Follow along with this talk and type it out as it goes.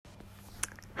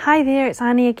Hi there, it's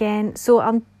Annie again. So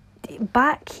I'm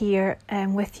back here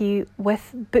with you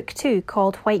with book 2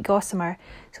 called White Gossamer.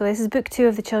 So this is book 2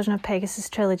 of the Children of Pegasus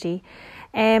trilogy.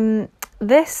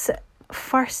 This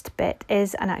first bit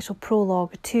is an actual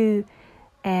prologue to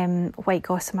White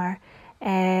Gossamer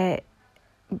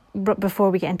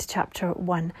before we get into chapter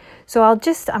 1. So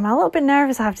I'm a little bit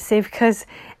nervous, I have to say, because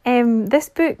this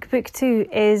book 2,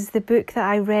 is the book that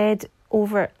I read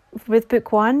over with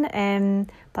book 1,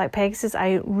 Black Pegasus.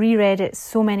 I reread it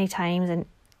so many times and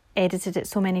edited it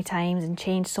so many times and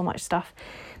changed so much stuff.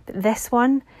 But this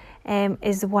one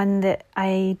is the one that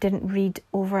I didn't read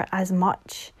over as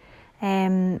much.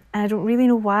 And I don't really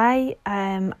know why.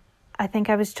 I think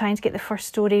I was trying to get the first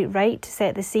story right to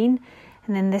set the scene.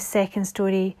 And then this second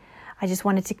story, I just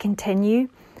wanted to continue.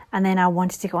 And then I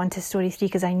wanted to go on to story 3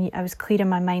 because I was clear in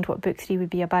my mind what book 3 would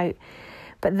be about.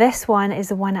 But this one is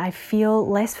the one I feel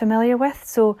less familiar with.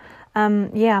 So,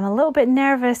 I'm a little bit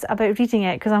nervous about reading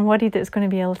it because I'm worried that it's going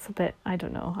to be a little bit, I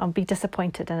don't know, I'll be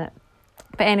disappointed in it.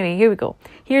 But anyway, here we go.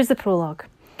 Here's the prologue.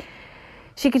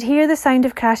 She could hear the sound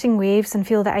of crashing waves and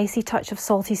feel the icy touch of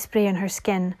salty spray on her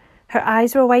skin. Her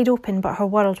eyes were wide open, but her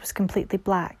world was completely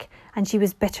black, and she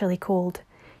was bitterly cold.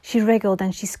 She wriggled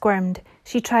and she squirmed.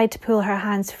 She tried to pull her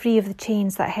hands free of the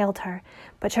chains that held her,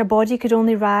 but her body could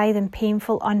only writhe in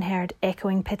painful, unheard,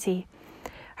 echoing pity.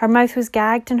 Her mouth was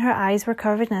gagged and her eyes were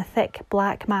covered in a thick,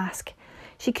 black mask.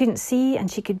 She couldn't see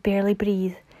and she could barely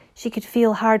breathe. She could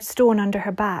feel hard stone under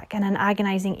her back and an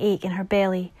agonising ache in her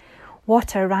belly.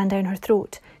 Water ran down her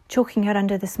throat, choking her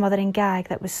under the smothering gag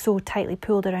that was so tightly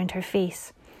pulled around her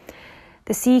face.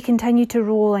 The sea continued to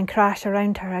roll and crash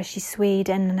around her as she swayed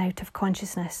in and out of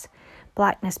consciousness.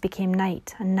 Blackness became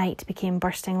night, and night became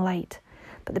bursting light.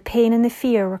 But the pain and the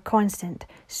fear were constant,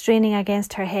 straining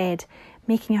against her head,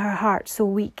 making her heart so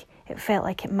weak it felt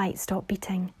like it might stop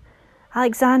beating.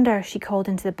 "Alexander," she called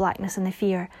into the blackness and the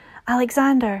fear.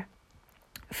 "Alexander!"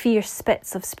 Fierce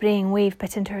spits of spraying wave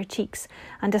bit into her cheeks,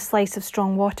 and a slice of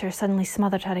strong water suddenly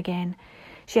smothered her again.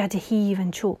 She had to heave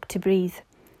and choke to breathe.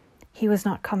 He was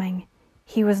not coming.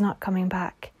 He was not coming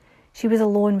back. She was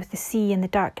alone with the sea and the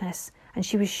darkness, and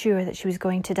she was sure that she was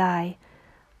going to die.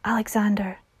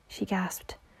 "Alexander," she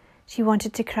gasped. She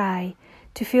wanted to cry,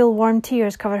 to feel warm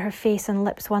tears cover her face and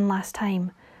lips one last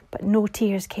time, but no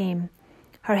tears came.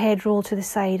 Her head rolled to the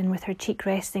side, and with her cheek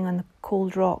resting on the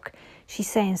cold rock, she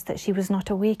sensed that she was not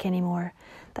awake anymore,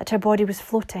 that her body was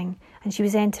floating, and she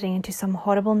was entering into some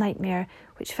horrible nightmare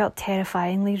which felt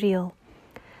terrifyingly real.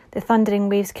 The thundering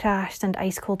waves crashed and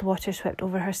ice-cold water swept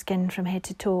over her skin from head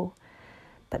to toe.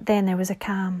 But then there was a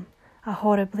calm, a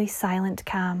horribly silent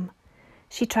calm.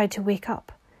 She tried to wake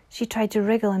up. She tried to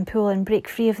wriggle and pull and break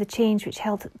free of the chains which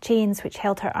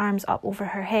held her arms up over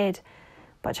her head,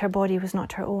 but her body was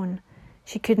not her own.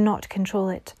 She could not control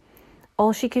it.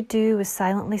 All she could do was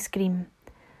silently scream,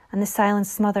 and the silence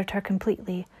smothered her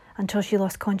completely until she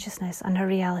lost consciousness and her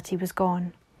reality was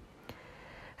gone.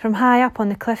 From high up on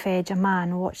the cliff edge, a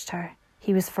man watched her.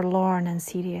 He was forlorn and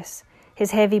serious,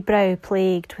 his heavy brow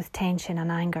plagued with tension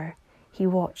and anger. He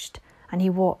watched, and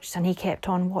he kept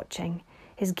on watching,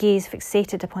 his gaze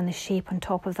fixated upon the shape on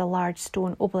top of the large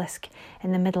stone obelisk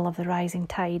in the middle of the rising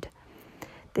tide.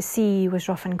 The sea was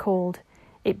rough and cold.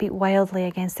 It beat wildly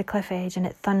against the cliff edge, and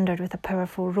it thundered with a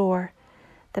powerful roar.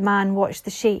 The man watched the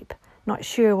shape, not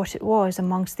sure what it was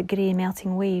amongst the grey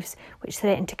melting waves which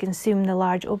threatened to consume the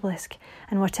large obelisk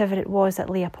and whatever it was that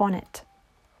lay upon it.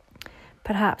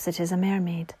 "Perhaps it is a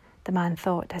mermaid," the man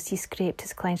thought as he scraped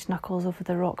his clenched knuckles over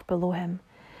the rock below him.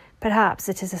 "Perhaps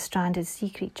it is a stranded sea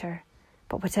creature.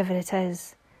 But whatever it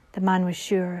is, the man was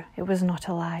sure it was not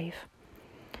alive."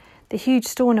 The huge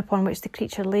stone upon which the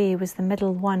creature lay was the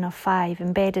middle one of 5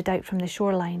 embedded out from the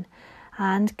shoreline,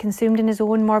 and, consumed in his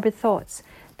own morbid thoughts,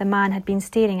 the man had been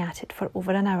staring at it for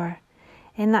over an hour.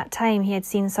 In that time he had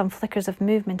seen some flickers of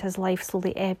movement as life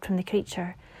slowly ebbed from the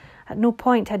creature. At no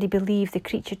point had he believed the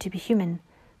creature to be human,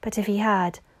 but if he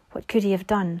had, what could he have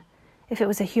done? If it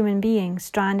was a human being,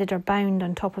 stranded or bound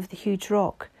on top of the huge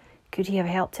rock, could he have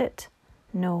helped it?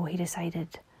 No, he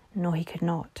decided. No, he could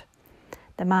not.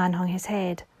 The man hung his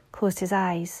head, closed his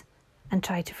eyes, and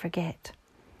tried to forget.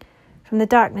 From the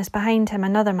darkness behind him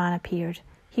another man appeared.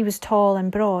 He was tall and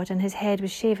broad, and his head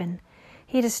was shaven.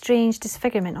 He had a strange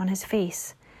disfigurement on his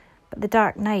face, but the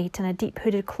dark night and a deep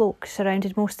hooded cloak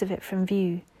surrounded most of it from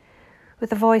view.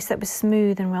 With a voice that was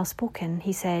smooth and well-spoken,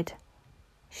 he said,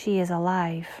 "She is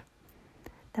alive."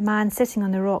 The man sitting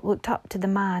on the rock looked up to the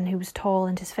man who was tall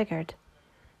and disfigured.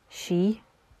 "She?"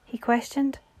 he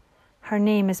questioned. "Her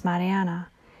name is Mariana.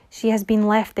 She has been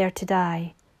left there to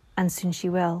die, and soon she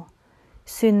will.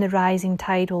 Soon the rising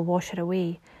tide will wash her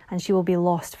away, and she will be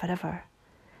lost forever."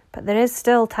 but there is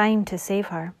still time to save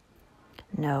her."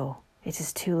 "No, it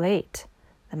is too late,"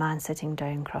 the man sitting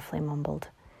down gruffly mumbled.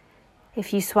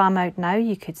 "If you swam out now,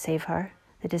 you could save her,"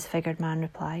 the disfigured man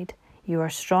replied. "You are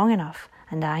strong enough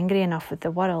and angry enough with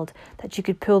the world that you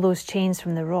could pull those chains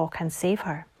from the rock and save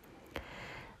her."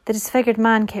 The disfigured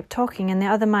man kept talking, and the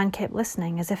other man kept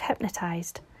listening, as if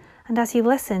hypnotised. And as he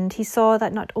listened, he saw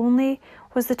that not only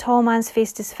was the tall man's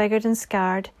face disfigured and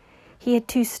scarred, he had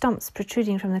 2 stumps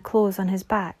protruding from the clothes on his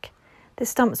back. The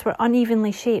stumps were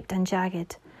unevenly shaped and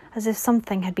jagged, as if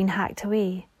something had been hacked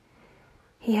away.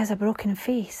 "He has a broken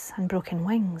face and broken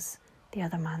wings," the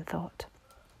other man thought.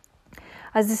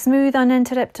 As the smooth,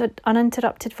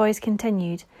 uninterrupted voice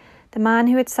continued, the man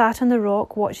who had sat on the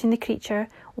rock watching the creature,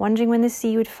 wondering when the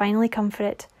sea would finally come for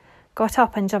it, got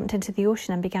up and jumped into the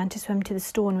ocean and began to swim to the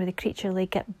stone where the creature lay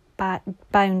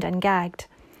bound and gagged.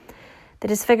 The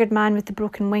disfigured man with the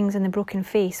broken wings and the broken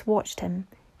face watched him.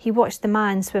 He watched the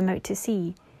man swim out to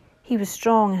sea. He was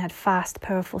strong and had fast,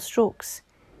 powerful strokes.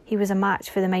 He was a match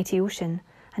for the mighty ocean,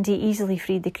 and he easily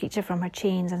freed the creature from her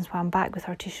chains and swam back with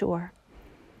her to shore.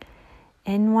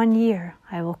 "In 1 year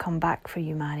I will come back for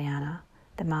you, Mariana,"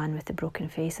 the man with the broken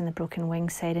face and the broken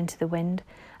wings said into the wind,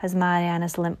 as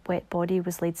Mariana's limp, wet body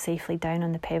was laid safely down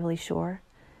on the pebbly shore.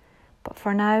 "But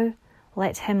for now,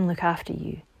 let him look after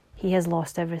you. He has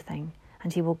lost everything,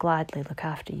 and he will gladly look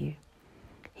after you.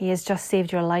 He has just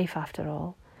saved your life after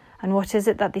all. And what is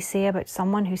it that they say about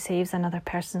someone who saves another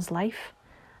person's life?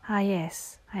 Ah,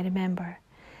 yes, I remember.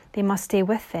 They must stay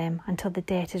with them until the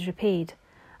debt is repaid,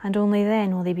 and only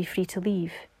then will they be free to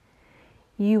leave.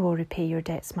 You will repay your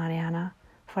debts, Mariana,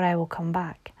 for I will come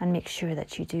back and make sure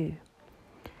that you do."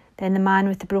 Then the man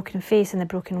with the broken face and the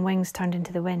broken wings turned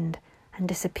into the wind and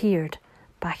disappeared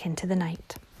back into the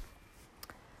night.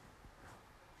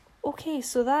 Okay,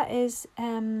 so that is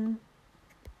the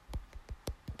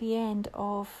end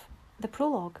of the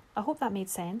prologue. I hope that made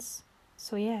sense.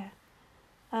 So yeah.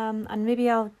 And maybe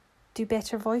I'll do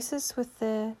better voices with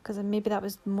because maybe that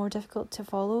was more difficult to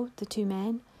follow, the 2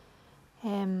 men.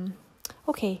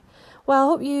 Okay, well, I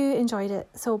hope you enjoyed it.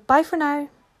 So bye for now.